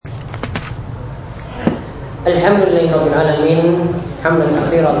Alhamdulillahirabbil alamin, hamdan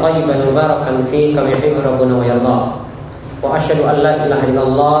katsiran thayyiban mubarakan fihi kama yuhibbu rabbuna wa yarda. Wa asyhadu an la ilaha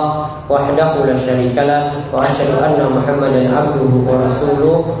illallah wahdahu la syarika lah wa asyhadu anna Muhammadan abduhu wa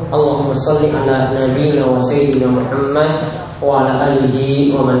rasuluh. Allahumma shalli ala nabiyyina wa sayyidina Muhammad wa ala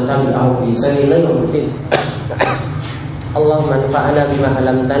alihi wa man tabi'ahu bi ihsan ila yaumil. Allahumma anfa'na bima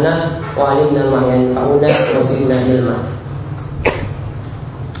 'allamtana wa 'allimna ma yanfa'una wa zidna ilma.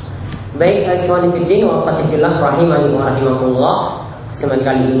 Baik, ikhwan fillah wa akhwati rahimani wa rahimakumullah. Kesempatan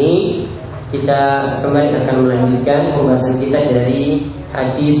kali ini kita kembali akan melanjutkan pembahasan kita dari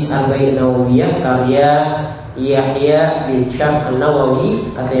hadis Arbain Nawawiyah karya Yahya bin Syarh An-Nawawi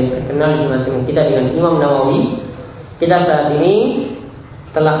atau yang terkenal di teman-teman kita dengan Imam Nawawi. Kita saat ini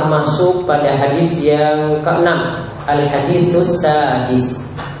telah masuk pada hadis yang ke-6, Al-Haditsus Sadis.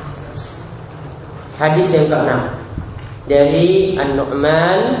 Hadis yang ke-6 dari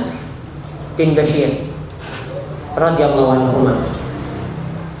An-Nu'man bin Bashir radhiyallahu anhu.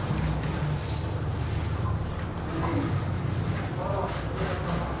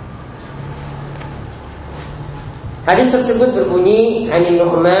 Hadis tersebut berbunyi An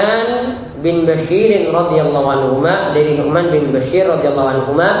Nu'man bin Bashir radhiyallahu anhu, dari Nu'man bin Bashir radhiyallahu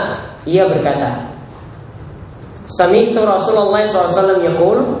anhu, ia berkata, Sami'tu Rasulullah SAW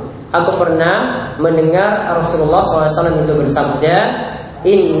yaqul, aku pernah mendengar Rasulullah SAW itu bersabda,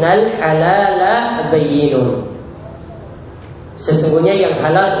 Innal halala bayyinun, sesungguhnya yang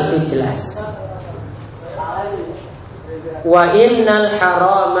halal itu jelas. Wa innal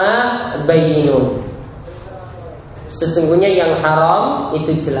harama bayyinun, sesungguhnya yang haram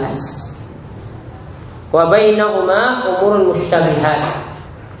itu jelas. Wa bainahuma umurun musytabihat,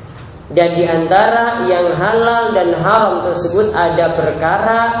 dan di antara yang halal dan haram tersebut ada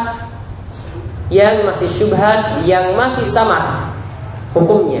perkara yang masih syubhat, yang masih samar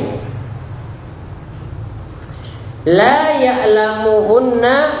hukumnya. La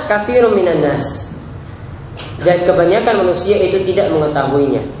ya'lamuhunna katsirun minan nas, dan kebanyakan manusia itu tidak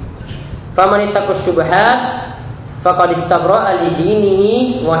mengetahuinya. Faman ittaqas syubhat faqad istabra'a li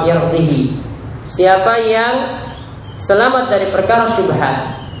dinihi wa irdihi, siapa yang selamat dari perkara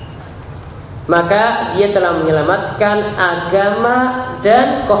syubhat, maka dia telah menyelamatkan agama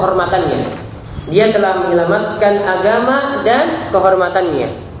dan kehormatannya. Dia telah menyelamatkan agama dan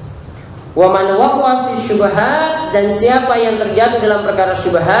kehormatannya. Wa man waqa'a fi syubhat, dan siapa yang terjatuh dalam perkara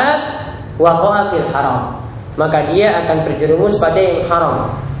syubhat, waqa'a fil haram, maka dia akan terjerumus pada yang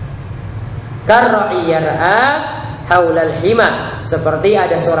haram. Karra'i yar'a haulal hima, seperti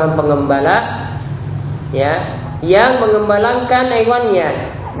ada seorang pengembala ya, yang mengembalakan hewannya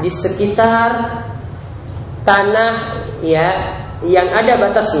di sekitar tanah ya yang ada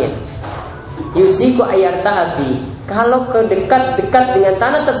batasnya. Yusiku ayar ta'afi, kalau dekat dengan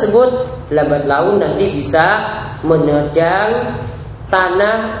tanah tersebut, lambat laun nanti bisa menerjang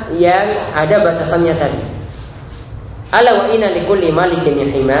tanah yang ada batasannya tadi. Ala wa inna likulli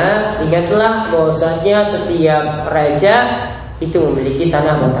malikin hima, ingatlah bahwasanya setiap raja itu memiliki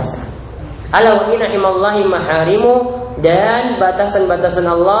tanah batasan. Ala wa inna himallahi maharimu, dan batasan-batasan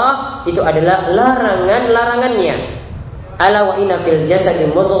Allah itu adalah larangan-larangannya. Ala wa inna fil jasadi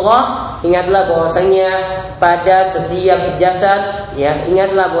mudghah, ingatlah bahwasanya pada setiap jasad ya,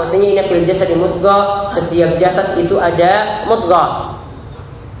 ingatlah bahwasanya inna fil jasadi mudghah, setiap jasad itu ada mudghah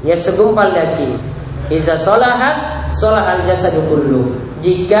ya, segumpal daging. Iza sholahat sholahal jasadu kullu,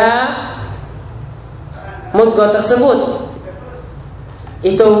 jika mudghah tersebut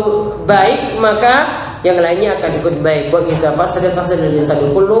itu baik, maka yang lainnya akan ikut baik. Wa idza fasadat fasadal jasadu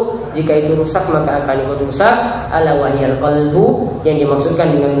kullu, jika itu rusak maka akan ikut rusak. Ala wahyal qalbu, yang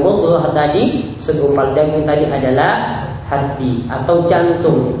dimaksudkan dengan mudghah tadi, segumpal daging tadi adalah hati atau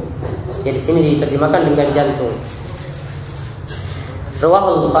jantung. Ya, di sini diterjemahkan dengan jantung.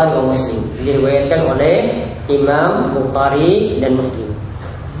 Rawahul Bukhari wa Muslim, diriwayatkan oleh Imam Bukhari dan Muslim.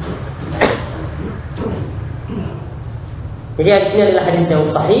 Jadi hadis ini adalah hadis yang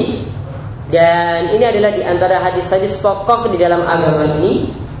sahih, dan ini adalah di antara hadis-hadis pokok di dalam agama ini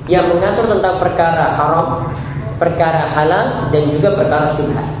yang mengatur tentang perkara haram, perkara halal, dan juga perkara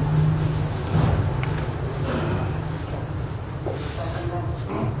syubhat.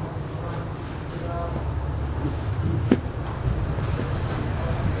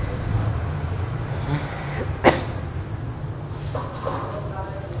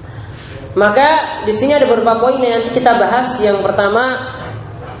 Maka di sini ada beberapa poin yang nanti kita bahas. Yang pertama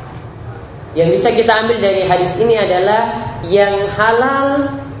yang bisa kita ambil dari hadis ini adalah yang halal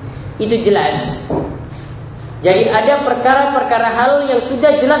itu jelas. Jadi ada perkara-perkara halal yang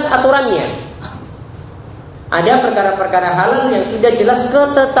sudah jelas aturannya. Ada perkara-perkara halal yang sudah jelas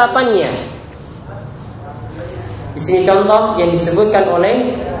ketetapannya. Di sini contoh yang disebutkan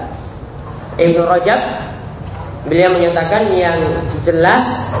oleh Ibnu Rajab, beliau menyatakan yang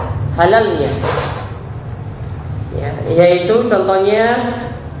jelas halalnya, ya, yaitu contohnya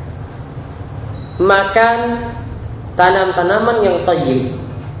makan tanam-tanaman yang thayyib,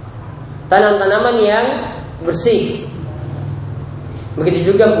 tanam-tanaman yang bersih.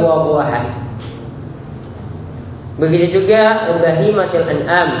 Begitu juga buah-buahan. Begitu juga bahimatil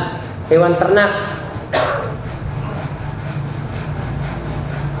an'am, hewan ternak.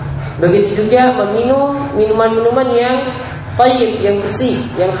 Begitu juga meminum minuman-minuman yang thayyib, yang bersih,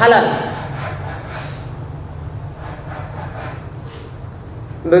 yang halal.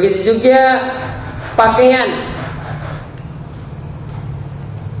 Begitu juga pakaian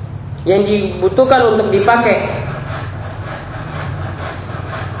yang dibutuhkan untuk dipakai,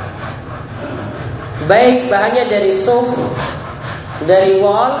 baik bahannya dari suf, dari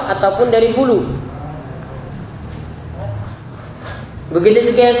wol, ataupun dari bulu.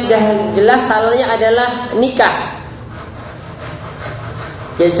 Begitu juga yang sudah jelas halalnya adalah nikah,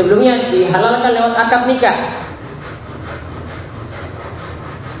 yang sebelumnya dihalalkan lewat akad nikah.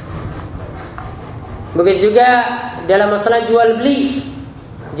 Begitu juga dalam masalah jual beli,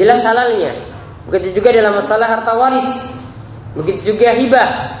 jelas halalnya. Begitu juga dalam masalah harta waris. Begitu juga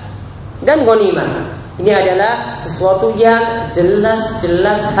hibah dan ghanimah. Ini adalah sesuatu yang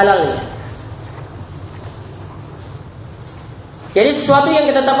jelas-jelas halalnya. Jadi sesuatu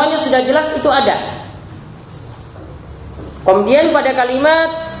yang ketetapannya sudah jelas itu ada. Kemudian pada kalimat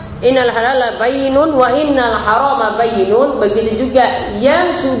innal halala bayyinun wa innal harama bayyinun, begitu juga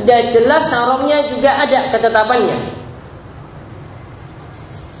yang sudah jelas haramnya juga ada ketetapannya.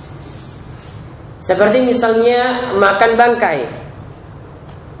 Seperti misalnya makan bangkai,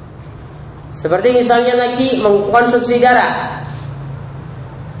 seperti misalnya lagi mengkonsumsi darah,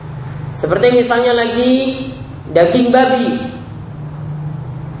 seperti misalnya lagi daging babi,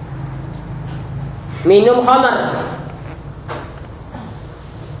 minum khamar.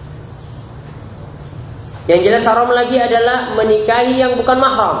 Yang jelas haram lagi adalah menikahi yang bukan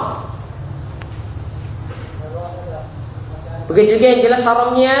mahram. Begitu juga yang jelas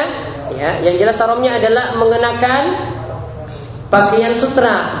haramnya, ya, yang jelas haramnya adalah mengenakan pakaian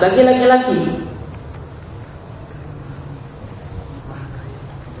sutra bagi laki-laki.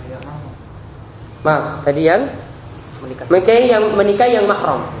 Maaf, tadi yang menikahi yang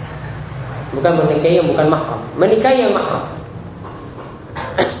mahram. Bukan menikahi yang bukan mahram, menikahi yang mahram.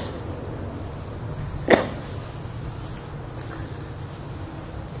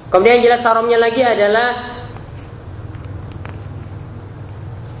 Kemudian jelas haramnya lagi adalah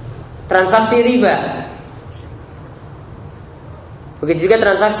transaksi riba. Begitu juga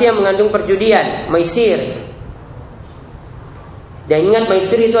transaksi yang mengandung perjudian, maisir. Dan ingat,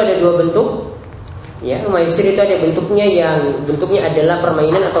 maisir itu ada dua bentuk. Ya, maisir itu ada bentuknya yang bentuknya adalah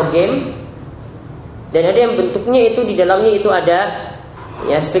permainan atau game, dan ada yang bentuknya itu di dalamnya itu ada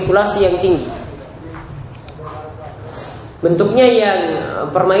ya spekulasi yang tinggi. Bentuknya yang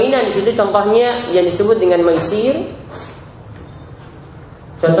permainan di situ contohnya yang disebut dengan maisir.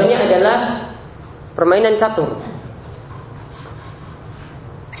 Contohnya adalah permainan catur.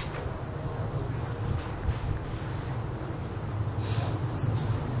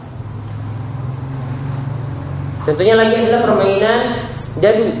 Contohnya lagi adalah permainan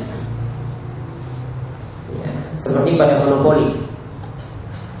dadu, ya, seperti pada monopoli.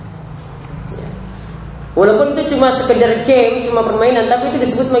 Walaupun itu cuma sekedar game, cuma permainan, tapi itu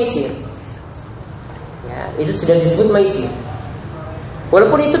disebut maisir. Ya, itu sudah disebut maisir.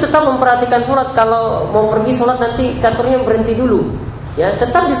 Walaupun itu tetap memperhatikan sholat. Kalau mau pergi sholat nanti caturnya berhenti dulu, ya,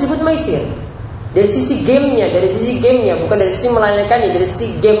 tetap disebut maisir. Dari sisi gamenya, bukan dari sisi melalaikannya, dari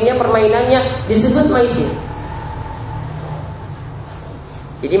sisi gamenya, permainannya disebut maisir.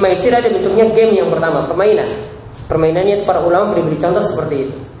 Jadi maisir ada bentuknya game yang pertama, permainan. Permainannya itu para ulama beri contoh seperti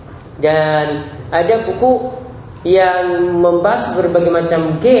itu. Dan ada buku yang membahas berbagai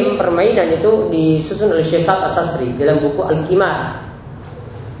macam game permainan itu disusun oleh Syekh Sa'ad As-Sasri dalam buku Al-Qimar.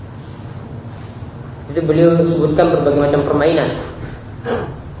 Itu beliau sebutkan berbagai macam permainan.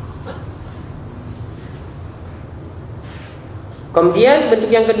 Kemudian bentuk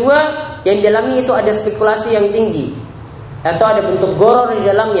yang kedua, yang di dalamnya itu ada spekulasi yang tinggi, atau ada bentuk goror di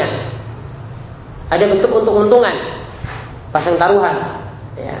dalamnya. Ada bentuk untung-untungan, pasang taruhan,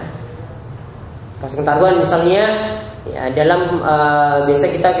 ya. Pasang taruhan misalnya, ya, dalam biasa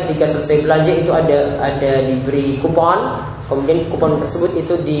kita ketika selesai belanja itu ada diberi kupon, kemudian kupon tersebut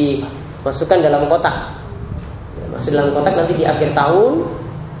itu dimasukkan dalam kotak, ya, masuk dalam kotak, nanti di akhir tahun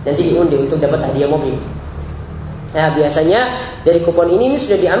nanti diundi untuk dapat hadiah mobil. Nah, biasanya dari kupon ini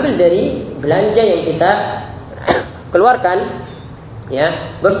sudah diambil dari belanja yang kita keluarkan, ya,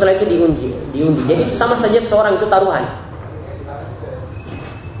 baru setelah itu diundi. Jadi itu sama saja seorang itu taruhan.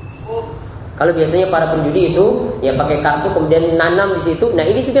 Kalau biasanya para penjudi itu ya pakai kartu kemudian nanam di situ. Nah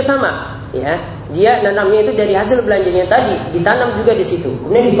ini juga sama, ya. Dia nanamnya itu dari hasil belanjanya tadi, ditanam juga di situ.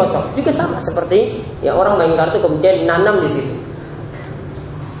 Kemudian dikocok. Juga sama seperti ya orang main kartu kemudian nanam di situ.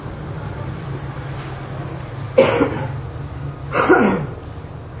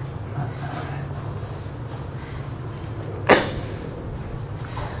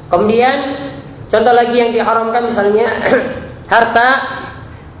 Kemudian contoh lagi yang diharamkan misalnya harta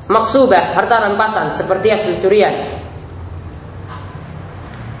maksubah, harta rampasan seperti hasil curian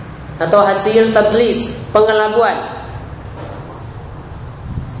atau hasil tadlis, pengelabuan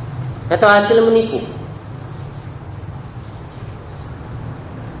atau hasil menipu.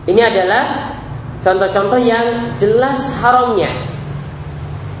 Ini adalah contoh-contoh yang jelas haramnya.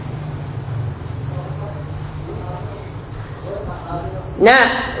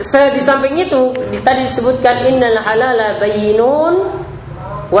 Nah, di samping itu tadi disebutkan innal halala bayyinun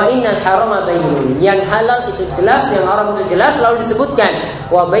wa innal harama bayyinun. Yang halal itu jelas, yang haram itu jelas, lalu disebutkan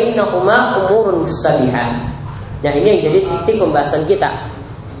wa bainahuma umurun mustabihat. Nah, ini yang jadi titik pembahasan kita.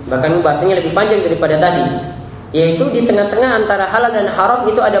 Bahkan pembahasannya lebih panjang daripada tadi, yaitu di tengah-tengah antara halal dan haram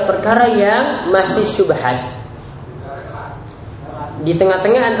itu ada perkara yang masih syubhat. Di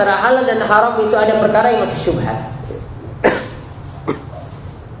tengah-tengah antara halal dan haram itu ada perkara yang masih syubhat.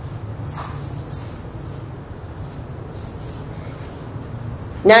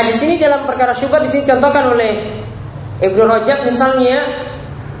 Nah, di sini dalam perkara syubhat di sini contohkan oleh Ibnu Rajab misalnya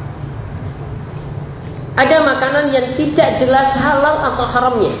ada makanan yang tidak jelas halal atau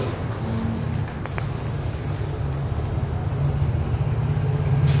haramnya.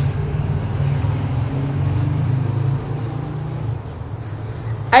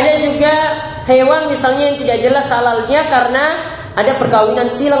 Ada juga hewan misalnya yang tidak jelas halalnya karena ada perkawinan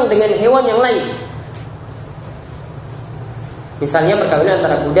silang dengan hewan yang lain. Misalnya perkawinan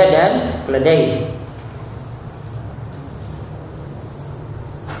antara kuda dan keledai.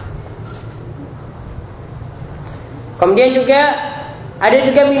 Kemudian juga ada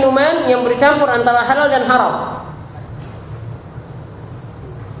juga minuman yang bercampur antara halal dan haram.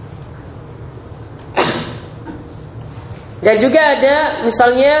 Dan juga ada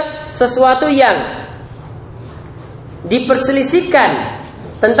misalnya sesuatu yang diperselisihkan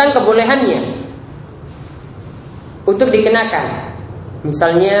tentang kebolehannya untuk dikenakan.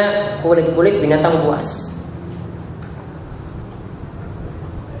 Misalnya kulit-kulit binatang buas.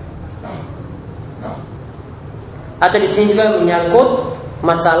 Atau di sini juga menyangkut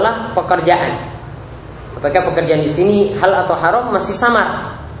masalah pekerjaan. Apakah pekerjaan di sini hal atau haram masih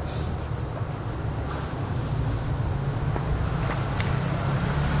samar?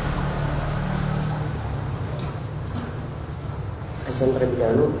 Azan terlebih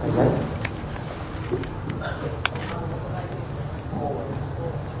dahulu, azan.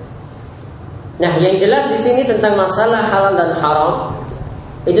 Nah, yang jelas di sini tentang masalah halal dan haram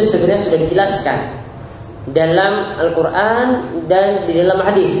itu sebenarnya sudah dijelaskan dalam Al-Quran dan di dalam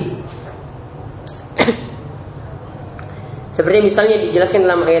hadis. Seperti misalnya dijelaskan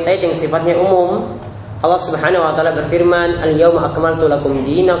dalam ayat-ayat yang sifatnya umum. Allah Subhanahu wa taala berfirman, "Al-yauma akmaltu lakum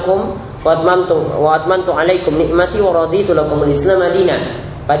dinakum wa atmamtu 'alaikum ni'mati wa raditu lakum al-Islam dinan."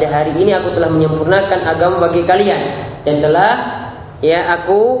 Pada hari ini aku telah menyempurnakan agama bagi kalian dan telah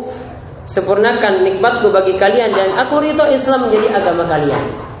aku sempurnakan nikmatku bagi kalian dan aku ridho Islam menjadi agama kalian.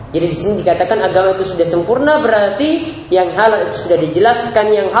 Jadi di sini dikatakan agama itu sudah sempurna, berarti yang halal itu sudah dijelaskan,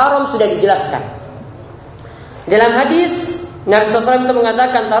 yang haram sudah dijelaskan. Dalam hadis Nabi SAW itu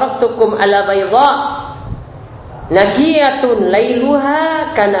mengatakan, taraktukum ala bayda nakiyatun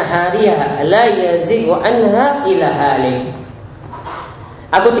lailuha kanahariha la yazighu anha ila halik.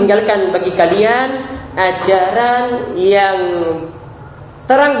 Aku tinggalkan bagi kalian ajaran yang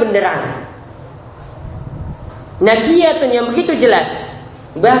terang benderang, nakiyatun yang begitu jelas,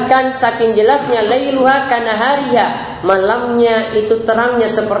 bahkan saking jelasnya lailuha kanahariha, malamnya itu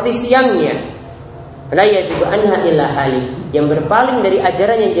terangnya seperti siangnya. La yazigu anha illa halik, yang berpaling dari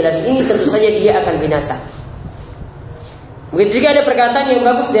ajaran yang jelas ini tentu saja dia akan binasa. Begitu juga ada perkataan yang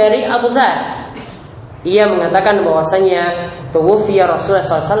bagus dari Abu Dzar. Ia mengatakan bahwasanya tuwfiya Rasulullah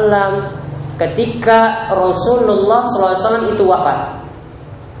SAW ketika Rasulullah SAW itu wafat.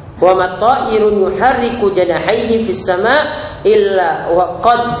 Wa mata'irun yuharriku janahaihi fis sama' illa wa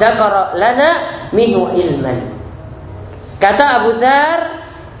qad dzakara lana minhu ilman. Kata Abu Dzar,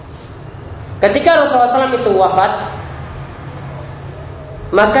 ketika Rasulullah SAW itu wafat,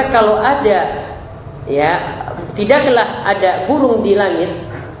 maka kalau ada tidaklah ada burung di langit,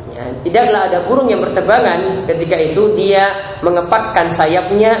 Ya, tidaklah ada burung yang berterbangan ketika itu dia mengepakkan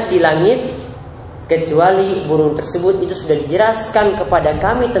sayapnya di langit, kecuali burung tersebut itu sudah dijelaskan kepada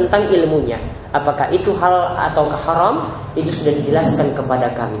kami tentang ilmunya. Apakah itu halal atau haram, itu sudah dijelaskan kepada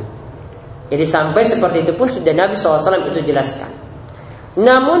kami. Jadi sampai seperti itu pun sudah Nabi SAW itu jelaskan.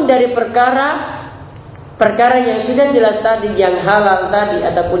 Namun dari perkara yang sudah jelas tadi, yang halal tadi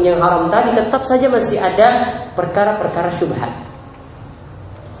ataupun yang haram tadi, tetap saja masih ada perkara-perkara syubhat.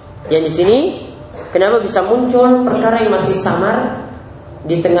 Yang di sini kenapa bisa muncul perkara yang masih samar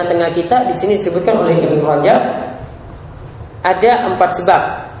di tengah-tengah kita? Di sini disebutkan oleh Ibnu Rajab ada 4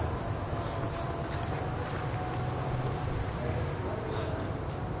 sebab.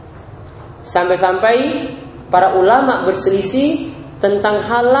 Sampai-sampai para ulama berselisih tentang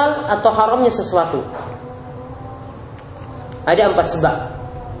halal atau haramnya sesuatu. Ada 4 sebab.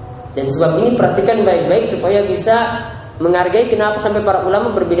 Dan sebab ini perhatikan baik-baik supaya bisa menghargai kenapa sampai para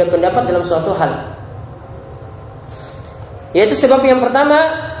ulama berbeda pendapat dalam suatu hal. Yaitu sebab yang pertama,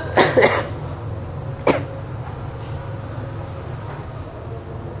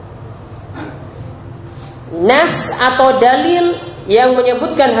 nas atau dalil yang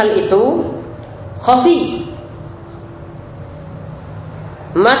menyebutkan hal itu khafi,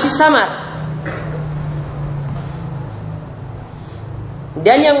 masih samar,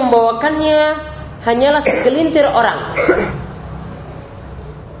 dan yang membawakannya hanyalah segelintir orang.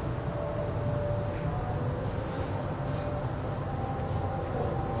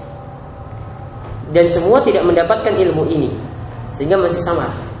 Dan semua tidak mendapatkan ilmu ini, sehingga masih samar.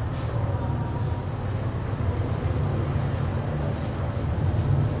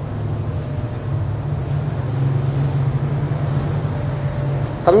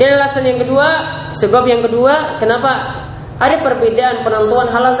 Kemudian alasan yang kedua, sebab yang kedua, kenapa ada perbedaan penentuan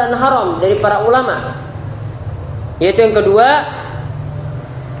halal dan haram dari para ulama. Yaitu yang kedua,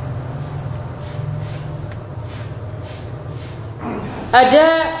 ada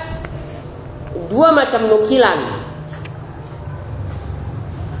 2 macam nukilan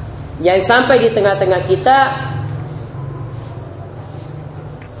yang sampai di tengah-tengah kita.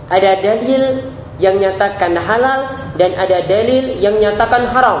 Ada dalil yang nyatakan halal dan ada dalil yang nyatakan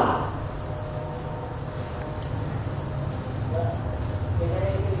haram.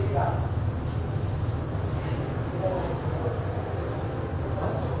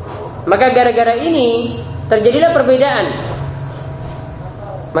 Maka gara-gara ini terjadilah perbedaan.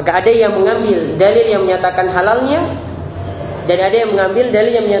 Maka ada yang mengambil dalil yang menyatakan halalnya dan ada yang mengambil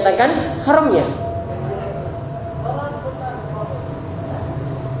dalil yang menyatakan haramnya.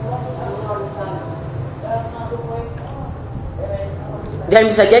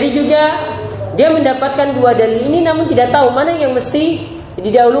 Dan bisa jadi juga dia mendapatkan 2 dalil ini namun tidak tahu mana yang mesti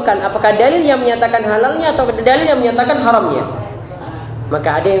didahulukan, apakah dalil yang menyatakan halalnya atau dalil yang menyatakan haramnya.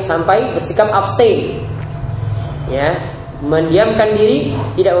 Maka ada yang sampai bersikap abstain, ya, mendiamkan diri,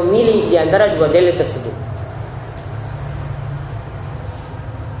 tidak memilih di antara 2 dalil tersebut.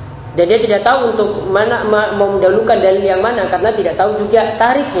 Dan dia tidak tahu untuk mana mau mendahulukan dalil yang mana, karena tidak tahu juga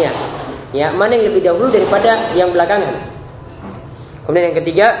tarifnya, ya, mana yang lebih dahulu daripada yang belakangan. Kemudian yang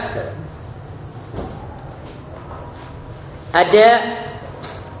ketiga, ada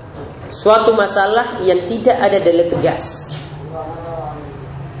suatu masalah yang tidak ada dalil tegas.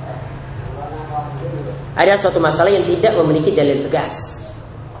 Ada suatu masalah yang tidak memiliki dalil tegas.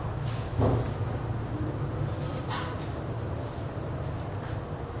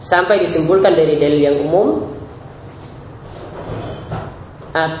 Sampai disimpulkan dari dalil yang umum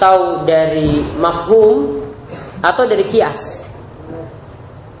atau dari mafhum atau dari kias.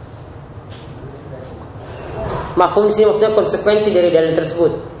 Mafhum sini maksudnya konsekuensi dari dalil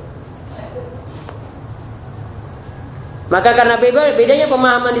tersebut. Maka karena bedanya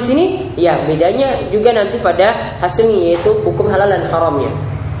pemahaman di sini, ya bedanya juga nanti pada hasilnya, yaitu hukum halal dan haramnya.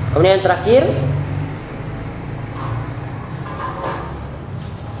 Kemudian yang terakhir,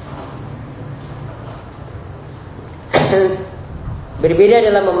 berbeda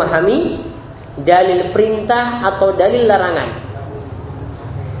dalam memahami dalil perintah atau dalil larangan.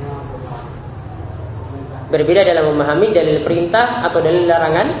 Berbeda dalam memahami dalil perintah atau dalil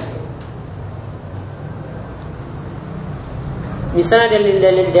larangan. Misalnya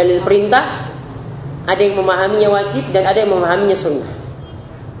dalil perintah, ada yang memahaminya wajib dan ada yang memahaminya sunnah.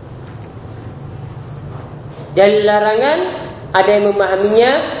 Dalil larangan, ada yang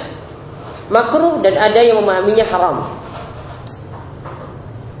memahaminya makruh dan ada yang memahaminya haram.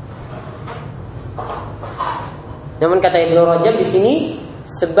 Namun kata Ibnu Rajab di sini,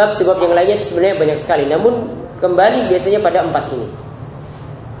 sebab-sebab yang lainnya itu sebenarnya banyak sekali. Namun kembali biasanya pada 4 ini.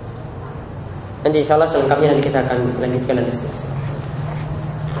 Nanti insya Allah selengkapnya nanti kita akan lanjutkan nanti.